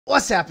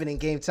What's happening,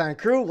 Game Time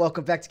crew?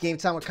 Welcome back to Game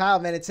Time with Kyle,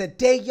 man. And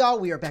today, y'all,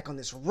 we are back on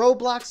this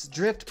Roblox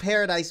Drift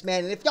Paradise,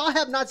 man. And if y'all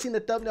have not seen the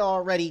thumbnail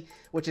already,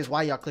 which is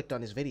why y'all clicked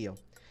on this video,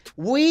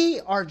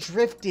 we are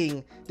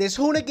drifting this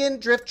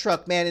Hoonigan drift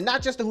truck, man. And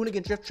not just the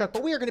Hoonigan drift truck,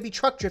 but we are going to be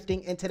truck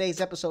drifting in today's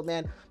episode,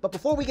 man. But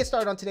before we get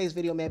started on today's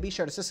video, man, be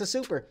sure to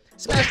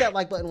smash that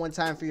like button one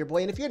time for your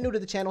boy. And if you're new to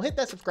the channel, hit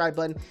that subscribe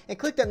button and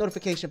click that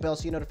notification bell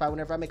so you're notified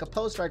whenever I make a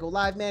post or I go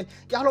live, man.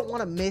 Y'all don't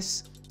want to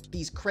miss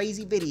these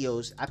crazy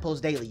videos I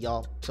post daily,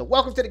 y'all. So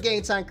welcome to the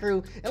Game Time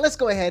crew, and let's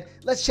go ahead,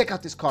 let's check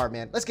out this car,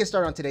 man. Let's get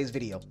started on today's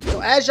video.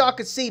 So as y'all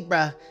can see,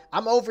 bruh,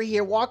 I'm over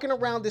here walking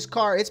around this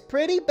car. It's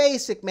pretty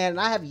basic, man, and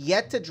I have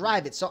yet to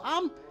drive it. So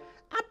I'm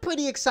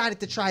pretty excited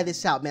to try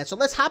this out, man. So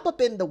let's hop up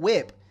in the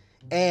whip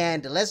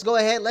and let's go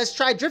ahead, let's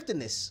try drifting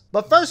this.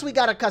 But first we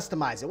gotta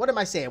customize it. What am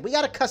I saying? We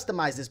gotta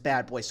customize this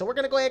bad boy. So we're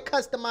gonna go ahead and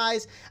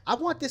customize. I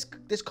want this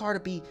car to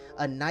be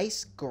a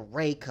nice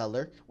gray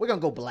color. We're gonna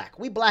go black.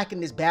 We blacken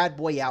this bad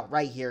boy out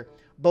right here.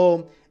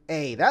 Boom.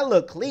 Hey, that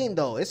look clean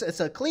though. It's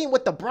a clean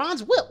with the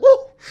bronze whip. Woo!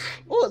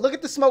 Oh, look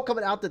at the smoke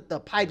coming out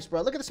the pipes,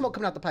 bro. Look at the smoke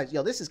coming out the pipes.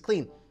 Yo, this is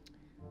clean.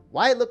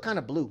 Why it look kind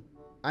of blue?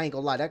 I ain't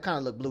gonna lie, that kind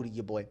of look blue to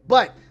you, boy.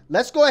 But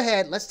let's go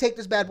ahead, let's take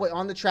this bad boy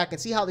on the track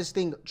and see how this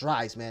thing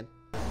drives, man.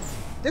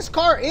 This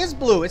car is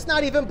blue. It's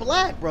not even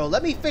black, bro.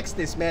 Let me fix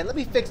this, man. Let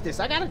me fix this.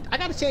 I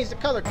gotta change the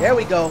color. There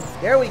we go.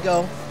 There we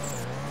go.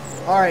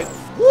 All right.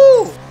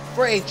 Woo!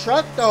 For a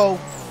truck, though,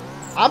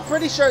 I'm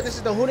pretty sure this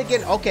is the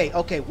Hoonigan.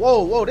 Okay.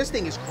 Whoa. This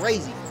thing is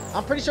crazy.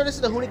 I'm pretty sure this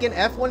is the Hoonigan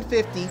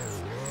F-150.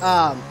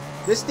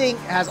 This thing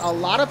has a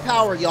lot of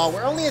power, y'all.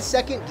 We're only in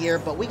second gear,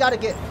 but we gotta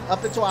get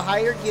up into a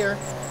higher gear.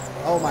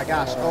 Oh my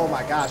gosh,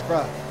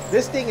 bro.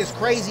 This thing is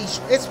crazy.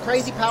 It's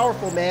crazy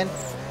powerful, man.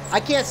 I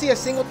can't see a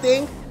single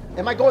thing.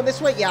 Am I going this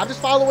way? Yeah, I'm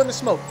just following the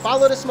smoke.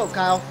 Follow the smoke,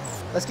 Kyle.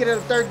 Let's get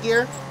into third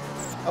gear.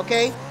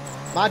 Okay.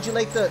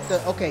 Modulate the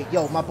okay,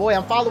 yo, my boy,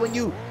 I'm following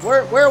you.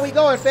 Where are we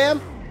going,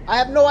 fam? I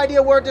have no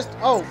idea where this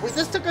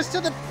took us to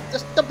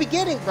the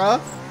beginning,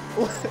 bro.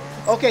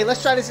 Okay,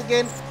 let's try this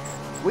again.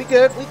 We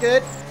good.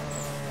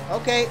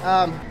 Okay,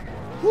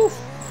 whew.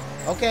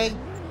 Okay.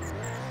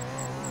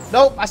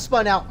 Nope, I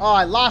spun out. Oh,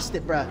 I lost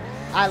it, bro.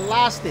 I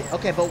lost it.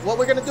 Okay, but what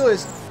we're gonna do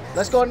is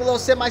let's go in a little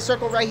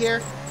semicircle right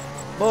here.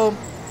 Boom.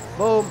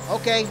 Boom.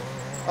 Okay.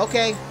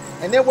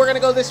 And then we're gonna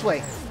go this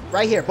way.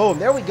 Right here. Boom.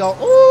 There we go.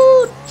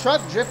 Ooh,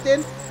 truck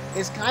drifting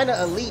is kind of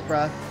elite,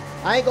 bruh.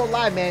 I ain't gonna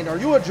lie, man. Are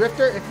you a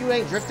drifter if you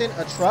ain't drifting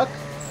a truck?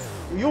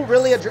 You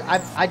really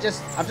I'm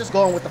just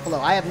going with the flow.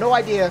 I have no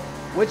idea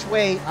which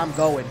way I'm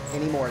going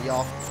anymore,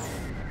 y'all.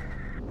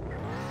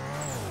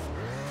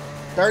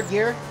 Third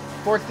gear,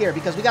 fourth gear,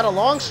 because we got a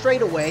long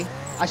straightaway.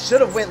 I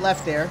should have went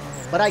left there,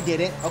 but I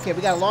didn't. Okay,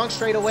 we got a long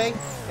straightaway,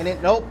 and then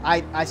nope,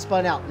 I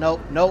spun out. Nope.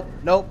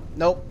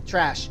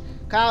 Trash.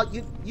 Kyle,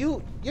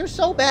 you're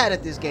so bad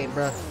at this game,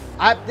 bro.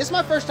 This is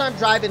my first time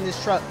driving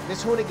this truck,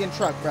 this Hoonigan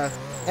truck, bro.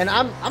 And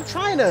I'm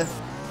trying to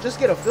just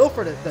get a feel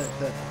for the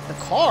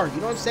car. You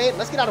know what I'm saying?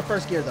 Let's get out of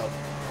first gear though.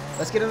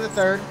 Let's get into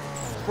third,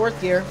 fourth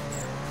gear.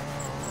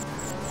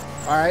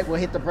 All right, we'll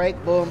hit the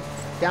brake. Boom.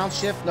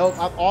 Downshift. Nope,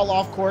 I'm all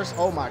off course.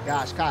 Oh my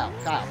gosh, Kyle.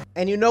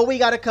 And you know we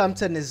got to come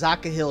to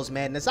Nazaka Hills,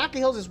 man. Nazaka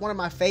Hills is one of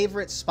my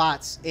favorite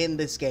spots in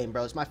this game,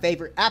 bro. It's my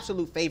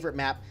absolute favorite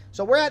map.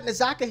 So we're at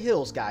Nazaka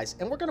Hills, guys,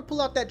 and we're going to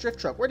pull out that drift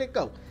truck. Where'd it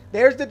go?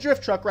 There's the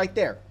drift truck right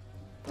there.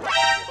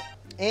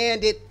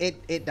 And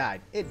it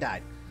died.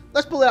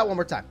 Let's pull it out one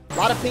more time. A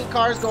lot of pink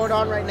cars going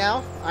on right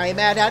now. I ain't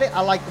mad at it.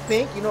 I like the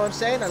pink. You know what I'm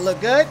saying? I look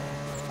good.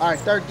 All right,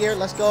 third gear.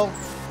 Let's go.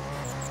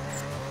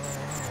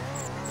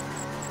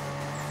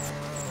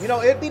 You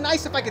know, it'd be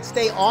nice if I could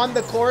stay on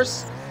the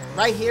course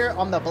right here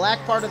on the black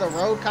part of the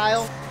road,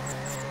 Kyle.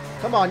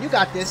 Come on, you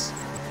got this.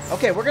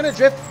 Okay, we're going to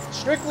drift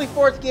strictly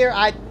fourth gear.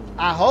 I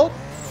hope.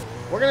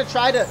 We're going to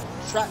try.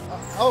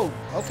 Oh,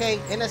 okay.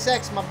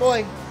 NSX, my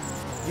boy.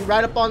 You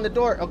right up on the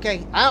door.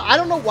 Okay. I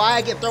don't know why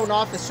I get thrown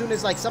off as soon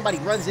as, like, somebody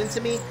runs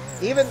into me.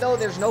 Even though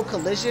there's no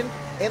collision,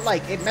 it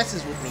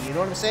messes with me. You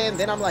know what I'm saying?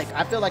 Then I'm like,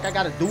 I feel like I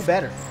got to do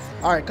better.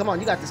 All right, come on.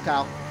 You got this,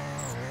 Kyle.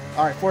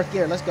 All right, fourth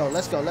gear. Let's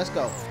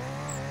go.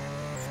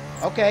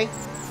 Okay,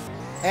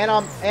 and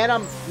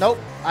I'm nope,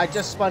 I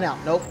just spun out.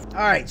 Nope.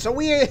 All right, so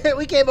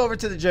we came over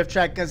to the drift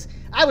track because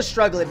I was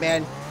struggling,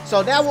 man.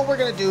 So now what we're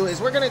gonna do is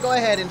we're gonna go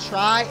ahead and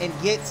try and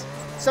get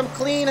some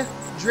clean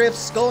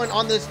drifts going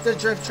on the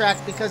drift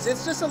track, because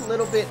it's just a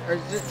little bit, or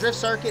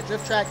drift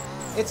track.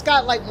 It's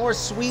got like more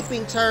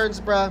sweeping turns,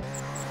 bruh.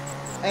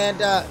 And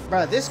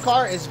bruh, this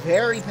car is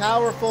very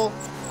powerful.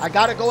 I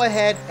gotta go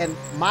ahead and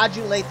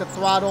modulate the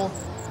throttle.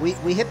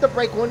 We hit the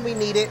brake when we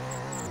need it.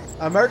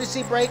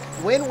 Emergency brake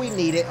when we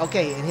need it.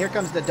 Okay, and here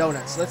comes the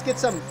donuts. Let's get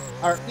some,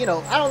 or you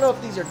know, I don't know if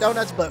these are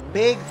donuts, but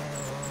big,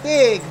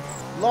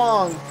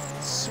 long,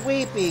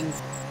 sweeping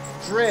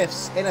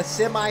drifts in a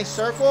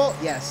semicircle.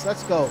 Yes,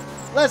 let's go.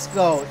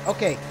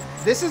 Okay,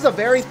 this is a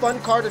very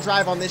fun car to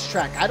drive on this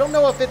track. I don't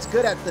know if it's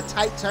good at the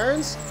tight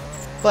turns,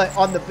 but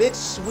on the big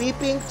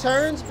sweeping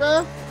turns,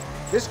 bro,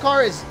 this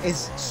car is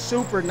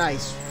super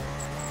nice.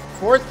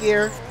 Fourth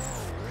gear.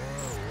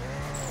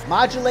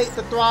 Modulate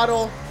the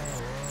throttle.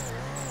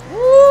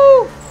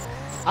 Woo!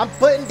 I'm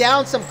putting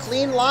down some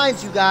clean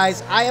lines, you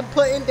guys. I am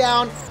putting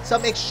down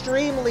some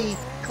extremely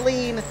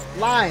clean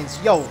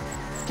lines. Yo,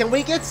 can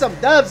we get some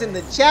dubs in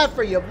the chat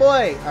for your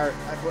boy? Or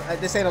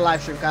this ain't a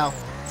live stream, Kyle.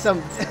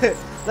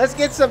 Let's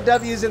get some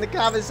W's in the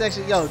comment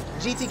section. Yo,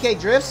 GTK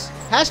Drifts.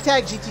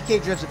 Hashtag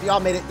GTK Drifts if y'all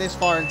made it this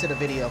far into the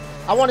video.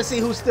 I want to see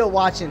who's still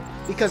watching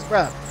because,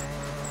 bruh,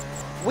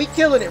 we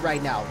killing it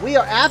right now. We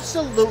are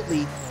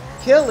absolutely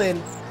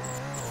killing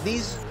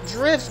these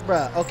drifts,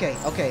 bruh.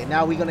 Okay.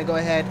 Now we're gonna go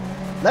ahead.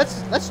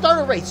 Let's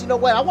start a race. You know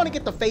what? I want to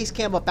get the face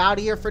cam up out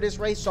of here for this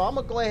race, so I'm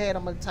gonna go ahead.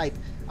 I'm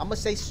gonna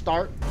say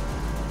start.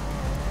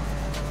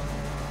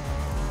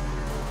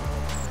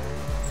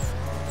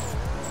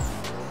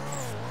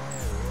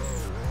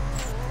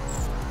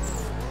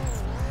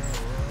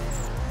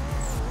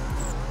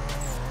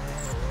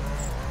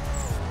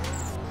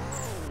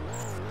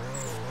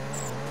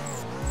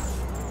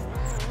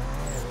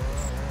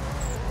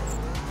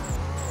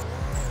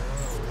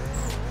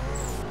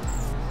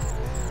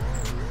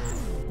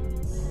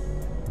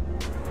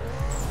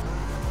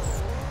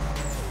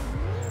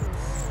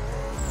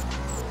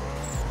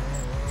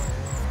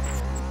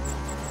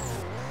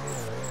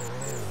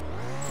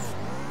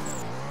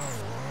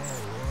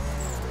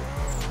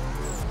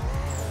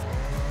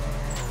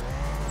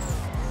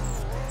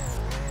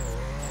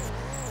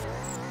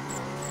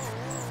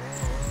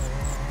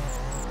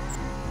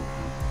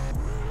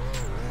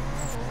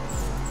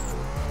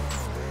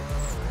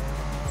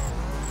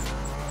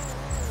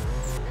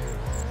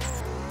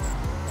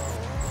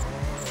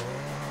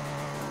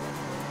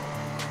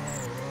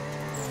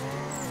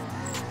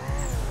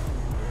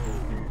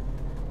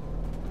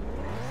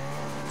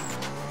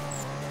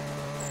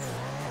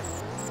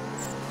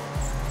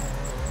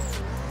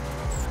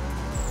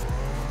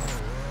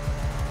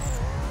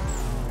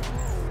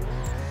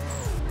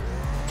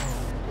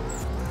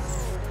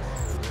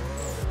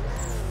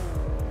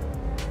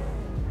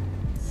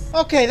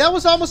 Okay, that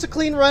was almost a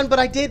clean run, but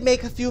I did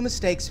make a few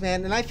mistakes,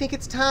 man. And I think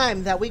it's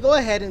time that we go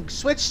ahead and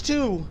switch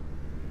to,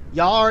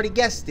 y'all already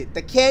guessed it,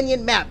 the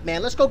Canyon map,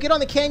 man. Let's go get on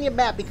the Canyon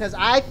map because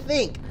I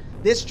think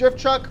this drift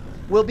truck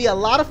will be a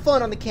lot of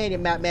fun on the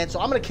Canyon map, man. So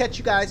I'm going to catch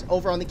you guys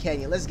over on the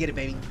Canyon. Let's get it,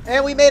 baby.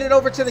 And we made it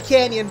over to the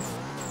Canyon.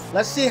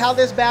 Let's see how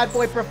this bad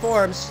boy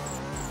performs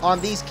on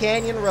these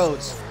Canyon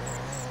roads.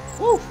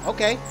 Woo,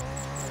 okay.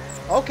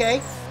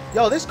 Okay.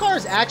 Yo, this car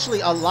is actually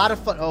a lot of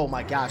fun. Oh,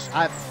 my gosh.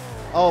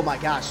 Oh my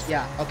gosh,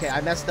 yeah, okay,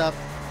 I messed up.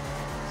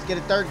 Let's get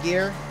a third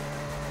gear.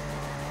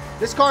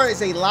 This car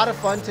is a lot of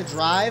fun to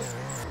drive.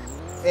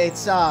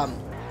 It's got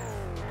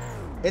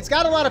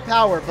a lot of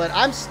power, but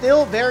I'm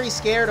still very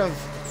scared of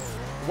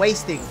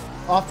wasting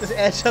off the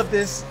edge of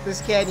this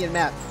canyon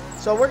map.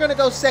 So we're gonna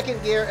go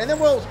second gear, and then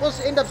we'll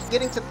end up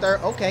getting to third.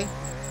 Okay.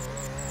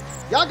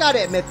 Y'all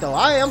gotta admit though,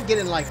 I'm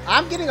getting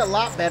a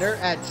lot better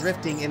at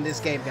drifting in this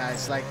game,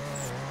 guys. Like,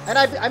 and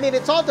I mean,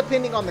 it's all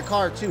depending on the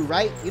car too,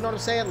 right? You know what I'm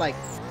saying? Like,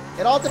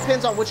 it all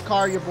depends on which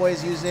car your boy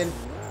is using,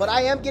 but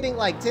I am getting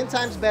like 10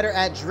 times better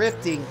at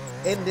drifting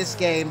in this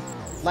game.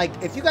 Like,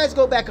 if you guys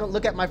go back and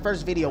look at my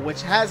first video,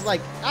 which has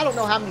like, I don't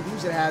know how many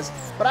views it has,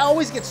 but I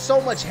always get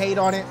so much hate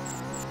on it.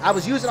 I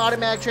was using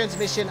automatic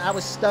transmission. I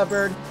was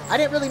stubborn. I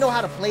didn't really know how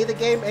to play the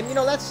game, and you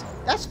know,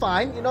 that's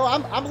fine. You know,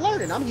 I'm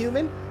learning. I'm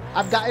human.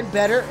 I've gotten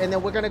better, and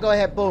then we're gonna go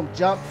ahead, boom,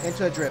 jump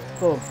into a drift,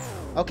 boom.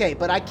 Okay,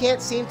 but I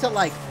can't seem to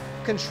like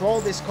control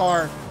this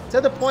car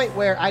to the point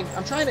where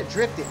I'm trying to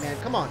drift it, man.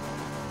 Come on.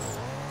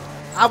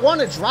 I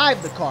want to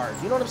drive the car.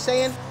 You know what I'm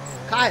saying?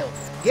 Kyle,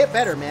 get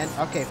better, man.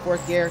 Okay,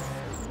 fourth gear.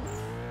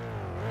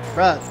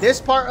 Bruh, this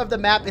part of the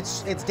map,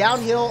 it's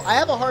downhill. I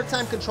have a hard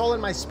time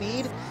controlling my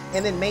speed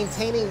and then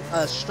maintaining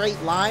a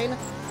straight line.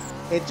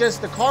 It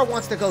just, the car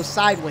wants to go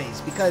sideways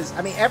because,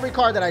 I mean, every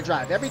car that I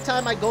drive, every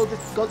time I go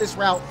this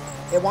route,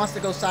 it wants to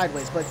go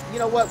sideways. But you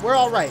know what? We're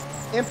all right.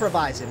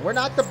 Improvising. We're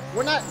not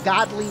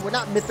godly. We're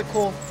not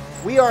mythical.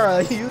 We are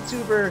a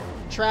YouTuber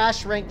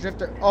trash rank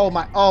drifter. Oh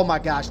my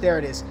gosh, there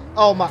it is.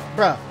 Oh my,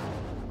 bruh.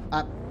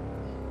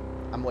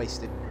 I'm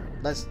wasted.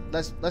 Let's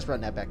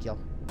run that back, y'all.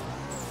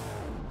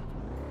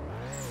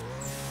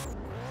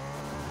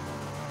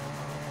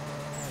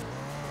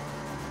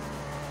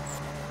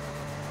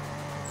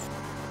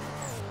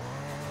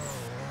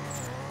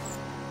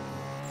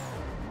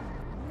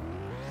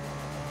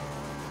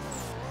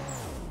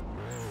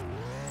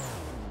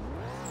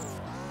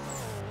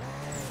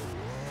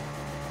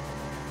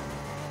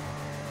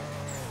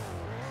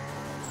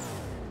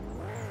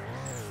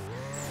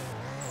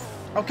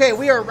 Okay,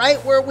 we are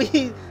right where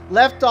we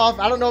left off.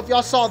 I don't know if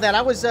y'all saw that.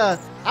 I was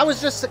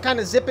just kind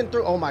of zipping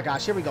through. Oh my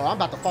gosh, here we go. I'm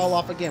about to fall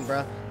off again,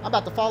 bro. I'm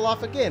about to fall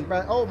off again,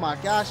 bro. Oh my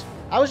gosh.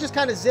 I was just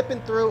kind of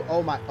zipping through.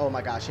 Oh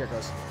my gosh, here it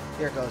goes.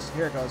 Here it goes.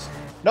 Here it goes.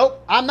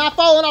 Nope, I'm not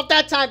falling off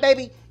that time,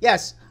 baby.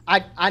 Yes,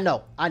 I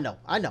know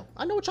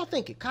what y'all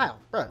thinking. Kyle,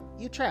 bro,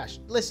 you trash.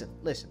 Listen.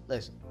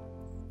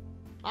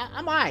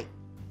 I'm all right.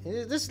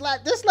 This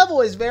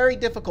level is very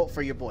difficult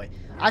for your boy.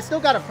 I still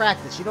got to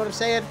practice. You know what I'm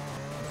saying?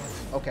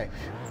 Okay.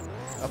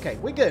 Okay,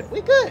 we good,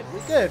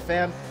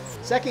 fam.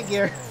 Second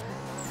gear,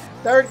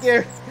 third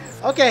gear.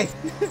 Okay.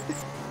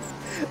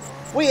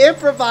 We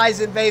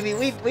improvising, baby.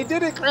 We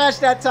didn't crash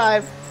that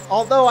time.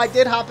 Although I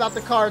did hop out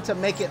the car to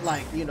make it,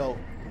 like, you know,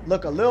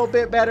 look a little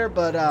bit better.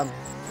 But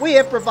we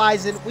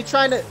improvising. We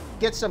trying to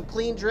get some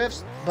clean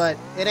drifts, but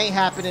it ain't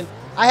happening.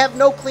 I have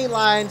no clean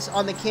lines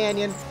on the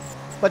Canyon.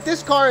 But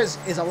this car is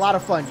a lot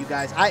of fun, you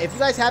guys. If you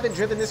guys haven't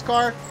driven this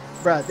car,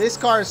 bruh, this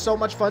car is so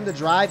much fun to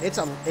drive. It's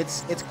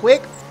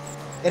quick.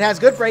 It has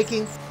good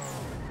braking.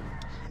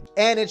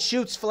 And it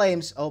shoots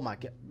flames. Oh my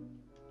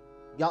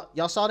god.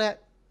 Y'all saw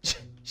that?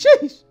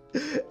 Sheesh.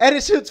 And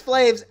it shoots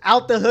flames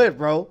out the hood,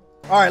 bro.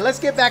 All right, let's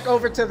get back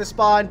over to the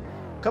spawn.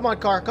 Come on,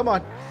 car. Come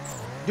on.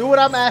 Do what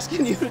I'm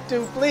asking you to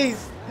do,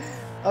 please.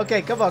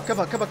 Okay, come on, come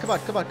on, come on, come on,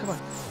 come on, come on.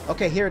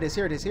 Okay, here it is,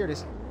 here it is, here it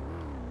is.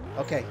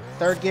 Okay,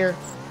 third gear.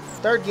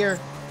 Third gear.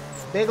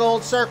 Big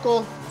old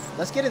circle.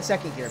 Let's get in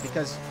second gear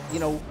because, you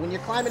know, when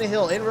you're climbing a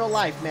hill in real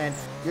life, man,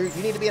 you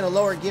need to be in a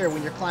lower gear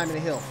when you're climbing a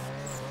hill.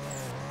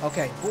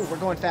 Okay. Ooh, we're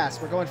going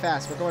fast. We're going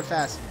fast. We're going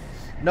fast.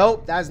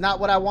 Nope, that's not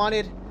what I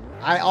wanted.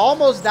 I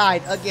almost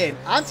died again.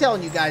 I'm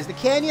telling you guys, the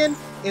Canyon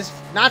is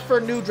not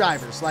for new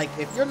drivers. Like,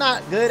 if you're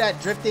not good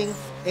at drifting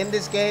in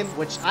this game,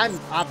 which I'm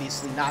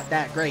obviously not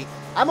that great.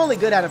 I'm only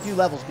good at a few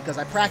levels because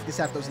I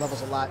practice at those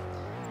levels a lot.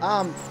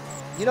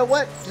 You know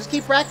what? Just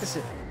keep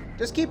practicing.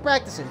 Just keep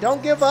practicing.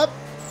 Don't give up.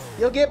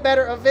 You'll get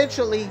better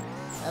eventually.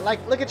 And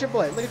like, look at your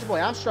boy. Look at your boy.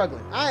 I'm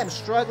struggling. I am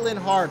struggling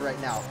hard right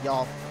now,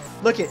 y'all.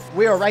 Look it.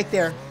 We are right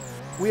there.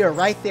 We are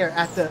right there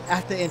at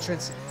the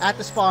entrance, at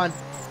the spawn.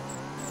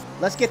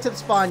 Let's get to the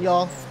spawn,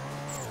 y'all.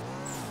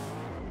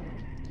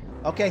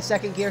 Okay,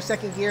 second gear,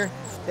 second gear.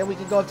 Then we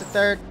can go up to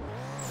third.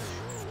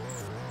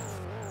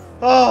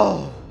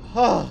 Oh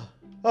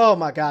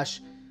my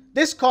gosh.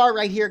 This car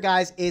right here,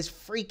 guys, is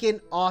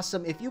freaking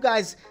awesome. If you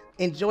guys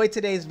enjoyed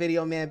today's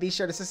video, man, be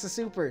sure to smash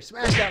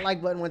that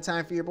like button one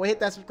time for your boy. Hit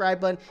that subscribe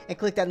button and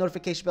click that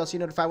notification bell so you're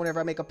notified whenever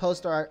I make a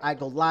post or I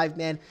go live,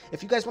 man.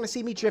 If you guys want to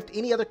see me drift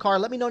any other car,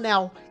 let me know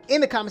now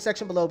in the comment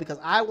section below because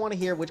I want to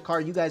hear which car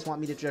you guys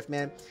want me to drift,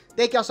 man.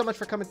 Thank y'all so much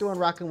for coming through and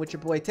rocking with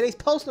your boy. Today's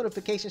post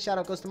notification shout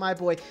out goes to my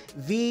boy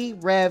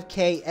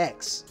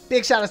VRevKX.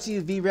 Big shout out to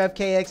you,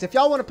 VRevKX. If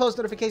y'all want to post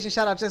notification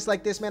shout out just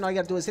like this, man, all you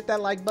gotta do is hit that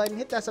like button,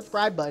 hit that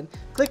subscribe button,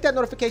 click that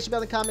notification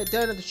bell and comment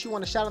down that you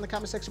want to shout in the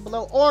comment section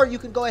below, or you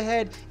can go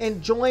ahead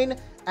and join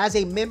as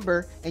a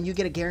member and you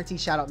get a guaranteed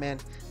shout out, man.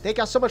 Thank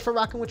y'all so much for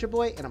rocking with your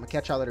boy, and I'm gonna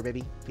catch y'all later,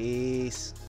 baby. Peace.